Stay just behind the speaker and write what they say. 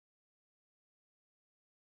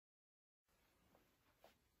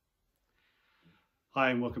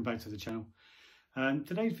Hi and welcome back to the channel.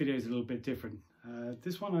 Today's video is a little bit different.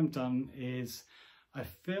 This one I've done is I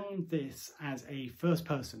filmed this as a first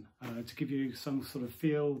person to give you some sort of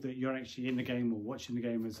feel that you're actually in the game or watching the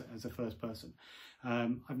game as a first person.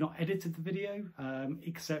 I've not edited the video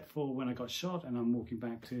except for when I got shot and I'm walking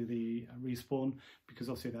back to the respawn, because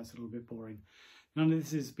obviously that's a little bit boring. None of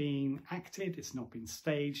this is being acted, it's not been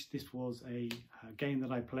staged. This was a game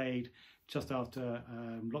that I played just after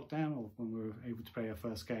lockdown, or when we were able to play our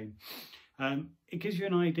first game. It gives you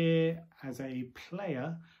an idea as a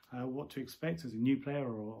player what to expect as a new player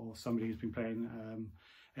or somebody who's been playing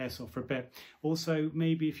Airsoft for a bit. Also,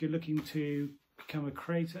 maybe if you're looking to become a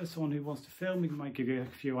creator, someone who wants to film, it might give you a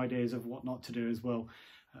few ideas of what not to do as well,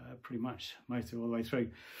 pretty much most of all the way through.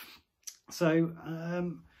 So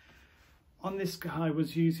on this guy, I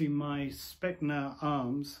was using my Specna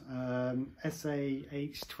Arms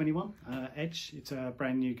SAH21 Edge. It's a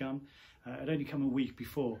brand new gun. It only come a week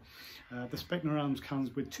before. The Specna Arms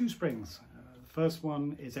comes with two springs. The first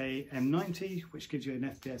one is a M90, which gives you an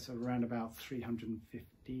FPS of around about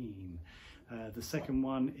 315. The second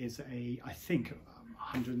one is I think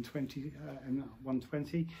 120 and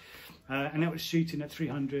 120, and that was shooting at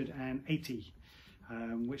 380.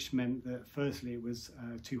 Which meant that firstly it was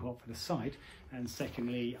too hot for the sight, and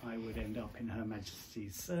secondly I would end up in Her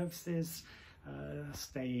Majesty's services,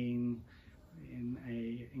 staying in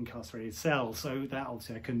a incarcerated cell. So that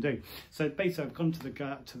obviously I couldn't do. So basically I've gone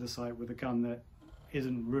to the site with a gun that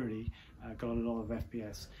isn't really got a lot of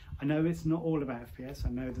FPS. I know it's not all about FPS. I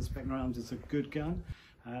know the Specna Arms is a good gun,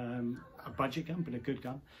 a budget gun, but a good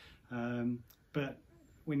gun. But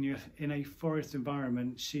when you're in a forest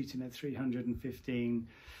environment, shooting at 315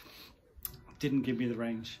 didn't give me the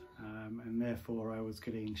range, and therefore I was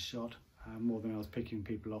getting shot more than I was picking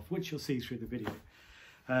people off, which you'll see through the video.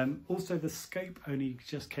 Also, the scope only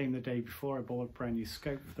just came the day before. I bought a brand new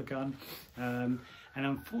scope for the gun, and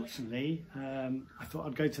unfortunately I thought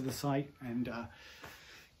I'd go to the site and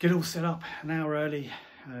get all set up an hour early,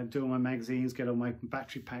 do all my magazines, get all my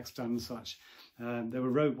battery packs done and such. There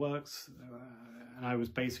were roadworks, and I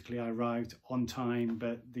arrived on time,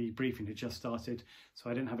 but the briefing had just started,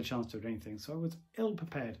 so I didn't have a chance to do anything. So I was ill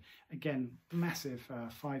prepared. Again, massive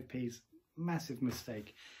 5Ps, massive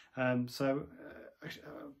mistake. So I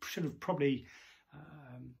should have probably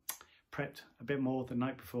prepped a bit more the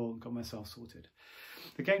night before and got myself sorted.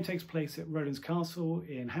 The game takes place at Rowlands Castle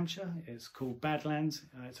in Hampshire. It's called Badlands.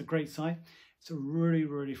 It's a great site. It's a really,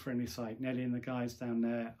 really friendly site. Nelly and the guys down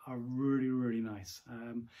there are really, really nice.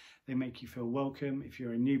 They make you feel welcome. If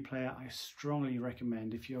you're a new player, I strongly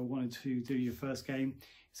recommend, if you're wanting to do your first game,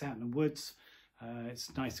 it's out in the woods.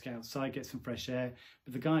 It's nice to get outside, get some fresh air.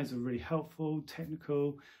 But the guys are really helpful,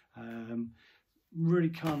 technical. Really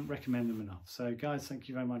can't recommend them enough. So guys, thank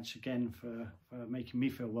you very much again for making me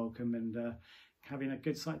feel welcome and having a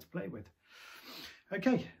good site to play with.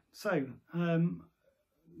 Okay, so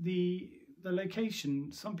the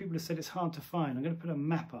location, some people have said it's hard to find. I'm going to put a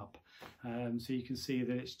map up so you can see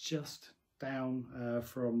that it's just down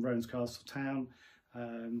from Rowlands Castle town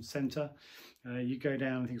centre. You go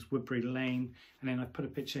down, I think it's Woodbury Lane, and then I've put a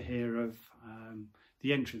picture here of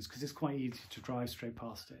the entrance, because it's quite easy to drive straight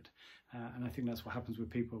past it, and I think that's what happens with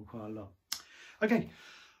people quite a lot. Okay,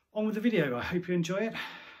 on with the video. I hope you enjoy it.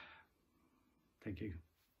 Thank you.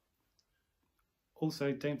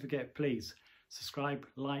 Also, don't forget, please subscribe,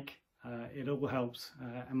 like. It all helps,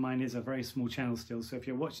 and mine is a very small channel still, so if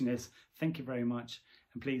you're watching this, thank you very much,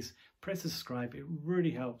 and please press the subscribe. It really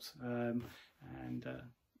helps, and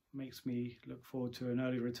makes me look forward to an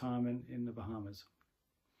early retirement in the Bahamas.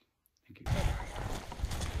 Thank you.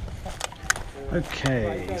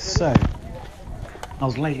 Okay, so I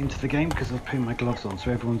was late into the game because I was putting my gloves on, so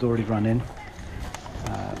everyone's already run in.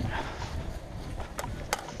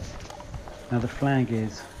 Now the flag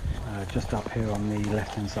is just up here on the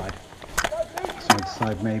left hand side. So I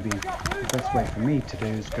decided maybe the best way for me to do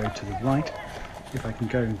is go to the right. If I can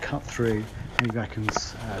go and cut through, maybe I can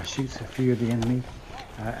shoot a few of the enemy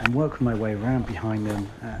and work my way around behind them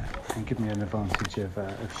and give me an advantage of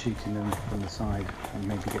shooting them from the side and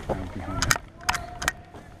maybe get round behind them.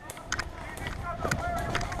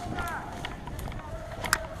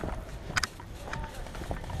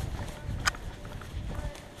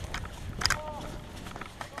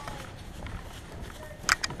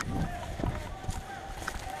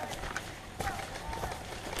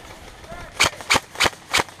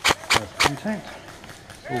 Contact.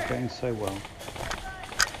 It's all going so well.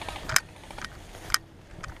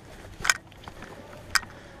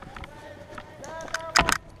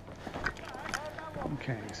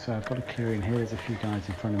 Okay, so I've got a clearing here. There's a few guys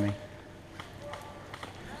in front of me.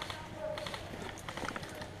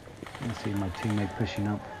 See my teammate pushing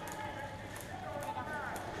up.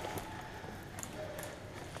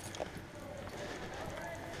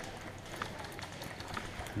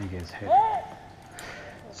 And he gets hit.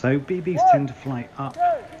 So BBs tend to fly up,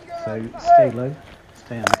 so stay low,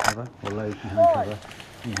 stay under cover, or low behind cover,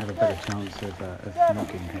 and you have a better chance of not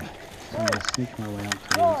getting hit. So I'm going to sneak my way up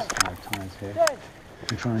towards tyres here,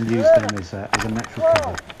 and try and use them as a natural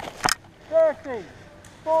cover. 30,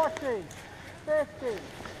 40, 50,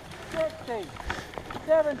 60,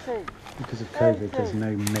 70. Because of COVID, there's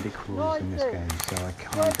no medic rules in this game, so I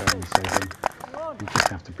can't go and save them. You just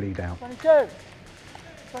have to bleed out. 22,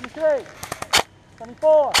 23,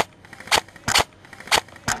 24,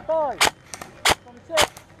 25,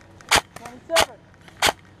 26, 27,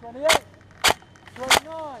 28,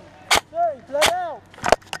 29, 30, bled out.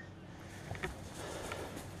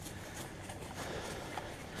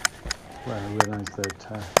 Well, I realised that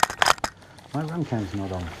my run cam's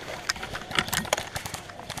not on.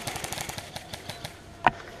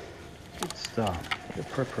 Good start, good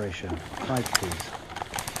preparation, 5 keys.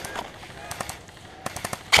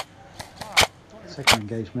 Second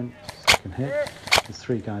engagement, second hit. There's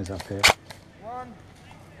 3 guys up here. 1,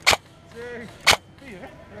 2,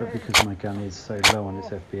 But because my gun is so low on its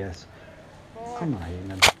FPS, I'm not hitting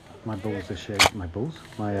them. My balls are short. My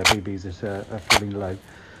BBs are falling low,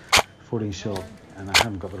 falling short, and I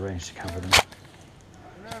haven't got the range to cover them.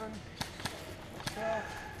 11, 12.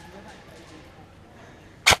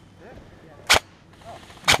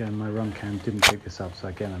 Again, my run cam didn't pick this up, so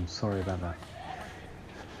again, I'm sorry about that.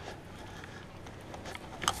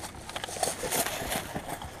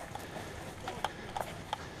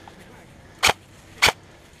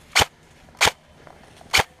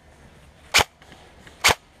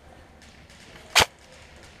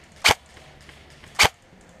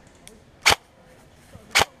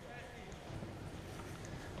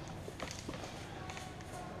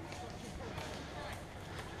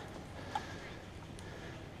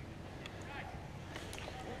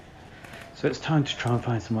 So it's time to try and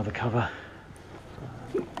find some other cover.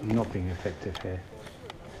 I'm not being effective here.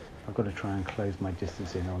 I've got to try and close my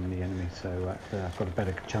distance in on the enemy, so I've got a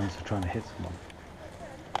better chance of trying to hit someone.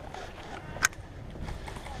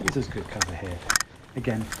 This is good cover here.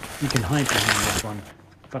 Again, you can hide behind this one,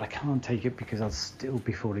 but I can't take it because I'll still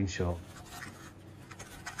be falling short.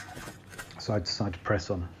 So I decide to press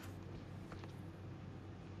on.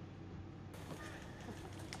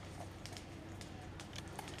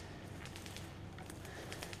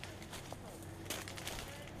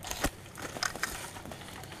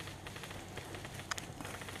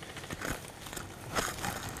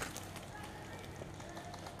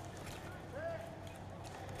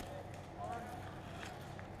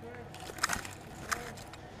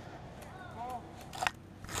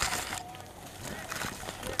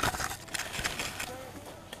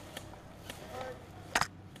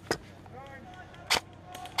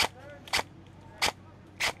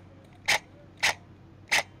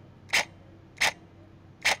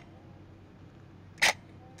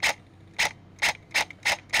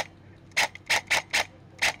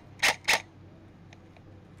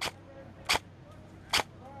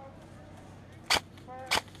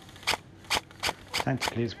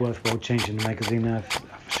 Tactically, it's worthwhile changing the magazine now.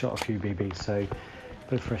 I've shot a few BBs, so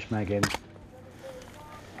put a fresh mag in.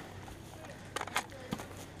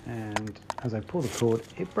 And as I pull the cord,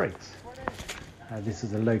 it breaks. This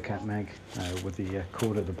is a low cap mag with the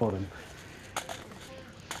cord at the bottom.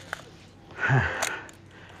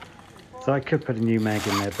 So I could put a new mag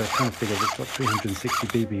in there, but I kind of figured it's got 360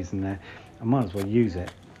 BBs in there. I might as well use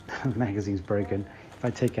it. The magazine's broken. If I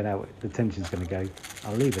take it out, the tension's going to go.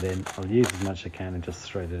 I'll leave it in, I'll use as much as I can and just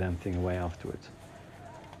throw the damn thing away afterwards.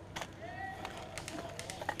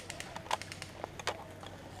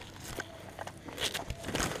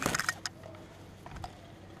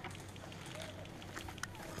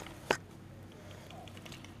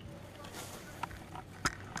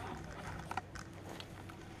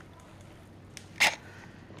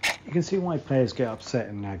 You can see why players get upset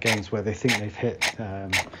in games where they think they've hit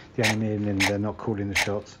the enemy and then they're not calling the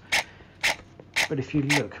shots. But if you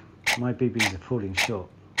look, my BBs are falling short.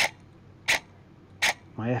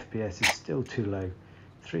 My FPS is still too low.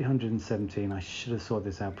 317, I should have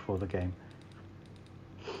sorted this out before the game.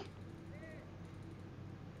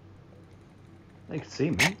 They can see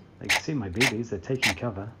me, they can see my BBs, they're taking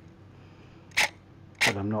cover.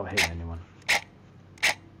 But I'm not hitting anyone.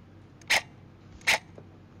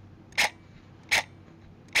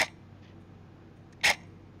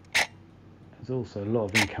 There's also a lot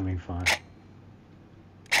of incoming fire.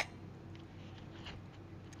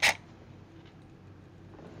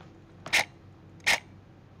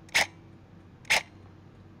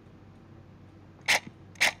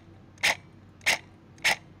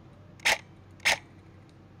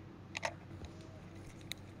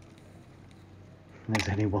 There's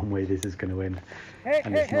only one way this is going to end,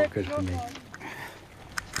 and it's not good for me.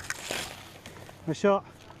 A shot.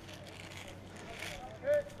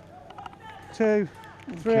 2,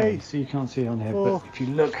 3. Okay, so you can't see it on here, 4, but if you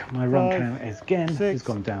look, my run 5, count again 6, has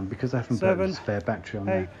gone down because I haven't put 7, a spare battery on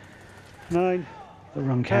 8, there. 9. The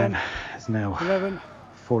run cam has now 11,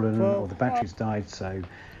 fallen, 12, or the battery's died, so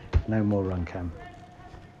no more run cam.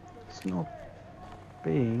 It's not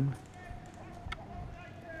been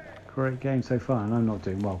a great game so far, and I'm not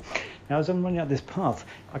doing well. Now, as I'm running up this path,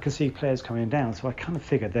 I can see players coming down, so I kind of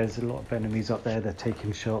figured there's a lot of enemies up there, they're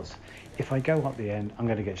taking shots. If I go up the end, I'm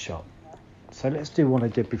going to get shot. So let's do what I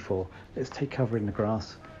did before. Let's take cover in the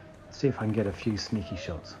grass, see if I can get a few sneaky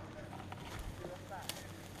shots.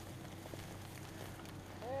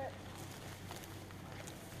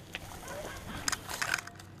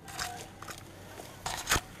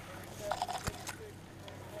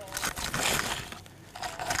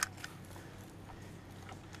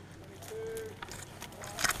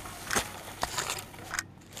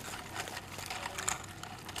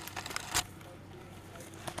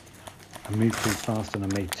 I moved too fast and I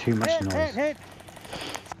made too much noise. Hit.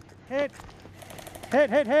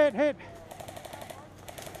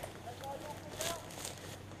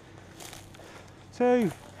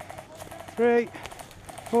 2, 3,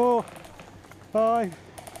 4, 5,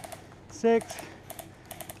 6,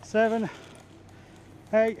 7,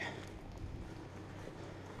 8.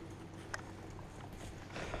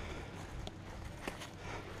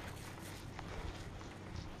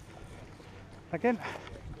 Back in.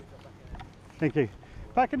 Thank you.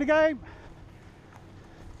 Back in the game.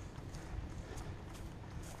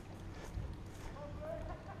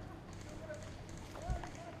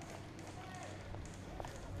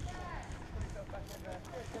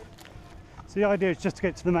 So the idea is just to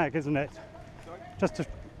get to the mag, isn't it? Sorry? Just to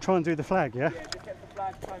try and do the flag, yeah? Yeah, just get the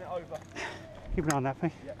flag, turn it over. Keep an eye on that,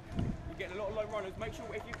 mate. Yeah. You're getting a lot of low runners. Make sure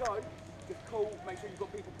if you go, just call, make sure you've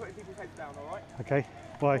got people putting people's heads down, alright? Okay.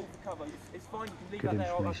 Why? Call for cover. It's fine, you can leave Good that there,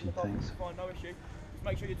 I'll open information, the box, thanks. it's fine, no issue. Just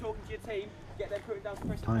make sure you're talking to your team, get them putting down some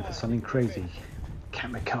pressure. Time for something crazy.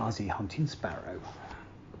 Kamikaze hunting Sparrow.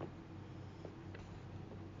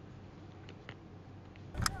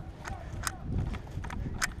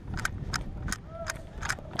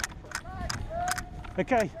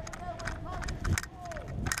 Okay.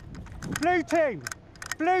 Blue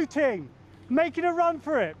team, making a run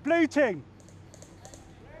for it. Blue team,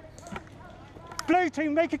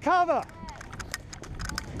 make a cover.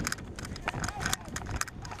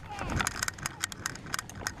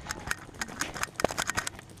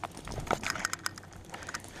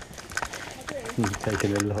 You've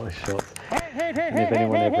taken a lot of shots. And if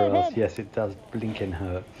anyone ever asks, yes, it does blink and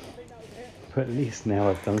hurt. But at least now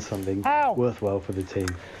I've done something worthwhile for the team.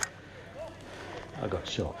 I got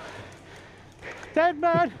shot. Dead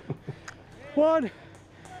man. 1,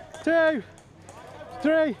 2,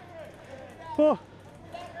 3, 4,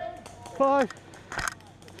 5.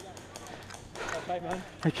 Okay, man.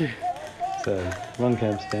 Thank you. So, run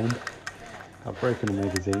cam's down. I've broken the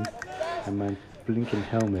magazine, and my blinking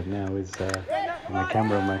helmet now is, my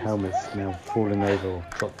camera on my helmet's now fallen over or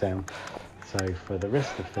dropped down. So for the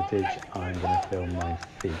rest of the footage, I'm going to film my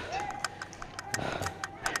feet.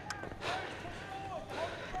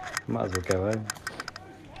 Might as well go home.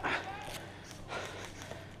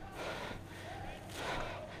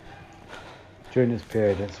 During this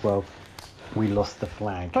period as well, we lost the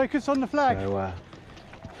flag. Focus on the flag. So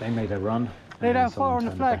they made a run. Lay down someone fire on the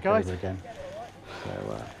turned flag, back guys. over again.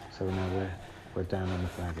 So now we're down on the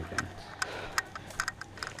flag again.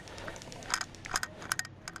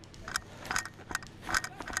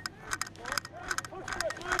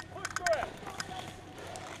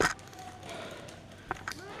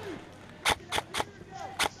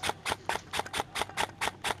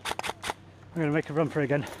 I'm going to make a run for it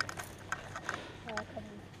again.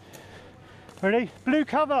 Ready? Blue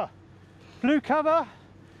cover! Blue cover!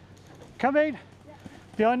 Coming!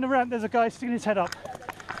 Behind the ramp there's a guy sticking his head up.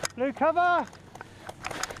 Blue cover!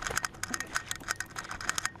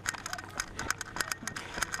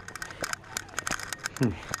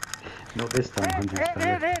 Not this time, 100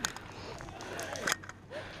 Sparrow.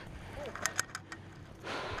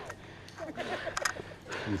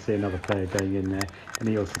 You see another player going in there, and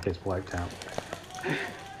he also gets wiped out.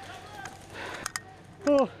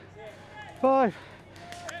 4, 5,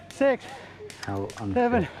 6, How unfit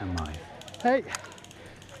 7, am I? 8,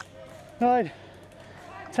 9,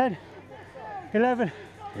 10, 11,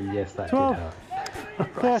 And yes, that 12, did hurt.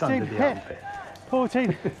 Right 13, under the hit. armpit.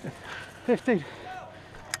 14, 15.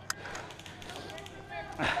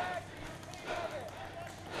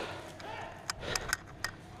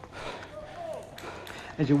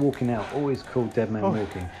 as you're walking out, always call dead man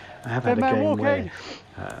walking. I have had Dead a man game walking. where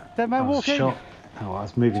Dead man I was walking. shot. Oh, I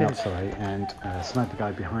was moving up, Cheers. sorry, and a sniper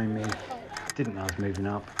guy behind me didn't know I was moving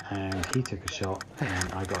up, and he took a shot,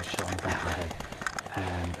 and I got a shot on the back of the head.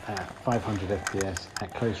 And at 500 FPS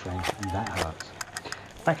at close range, that hurts.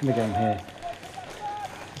 Back in the game here,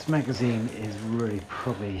 this magazine is really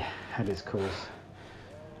probably had its course,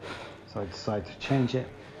 so I decided to change it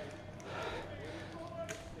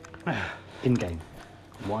in game.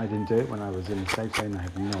 Why I didn't do it when I was in the safe zone, I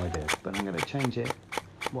have no idea, but I'm going to change it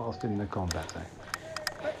whilst in the combat zone.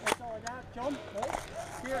 John,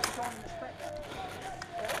 here it's on the Specna.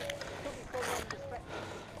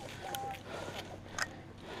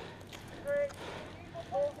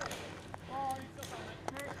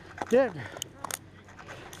 Yeah.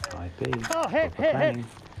 IP. Oh, hit, proper hit, planning. hit.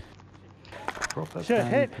 Proper Should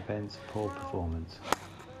planning hit. prevents poor performance.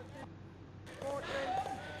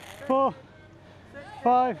 4,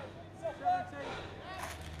 5.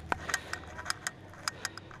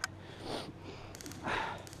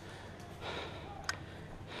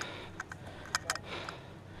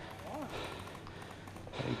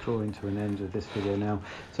 Drawing to an end of this video now,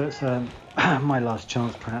 so it's my last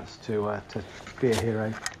chance perhaps to be a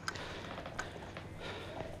hero.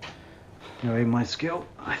 Knowing my skill,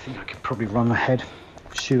 I think I could probably run ahead,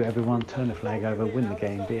 shoot everyone, turn the flag over, win the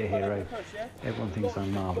game, be a hero. Everyone thinks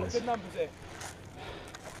I'm marvellous. Good numbers here.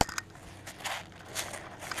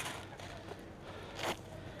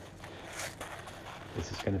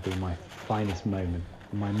 This is going to be my finest moment,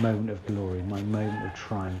 my moment of glory, my moment of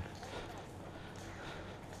triumph.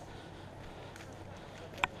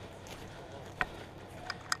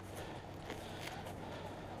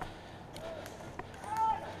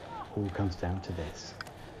 All comes down to this.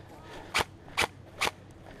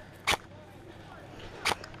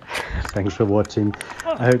 Thanks for watching.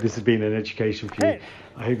 I hope this has been an education for you.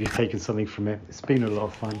 I hope you've taken something from it. It's been a lot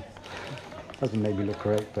of fun. Doesn't make me look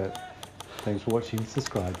correct, but thanks for watching.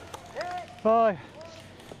 Subscribe. 5,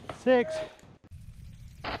 6.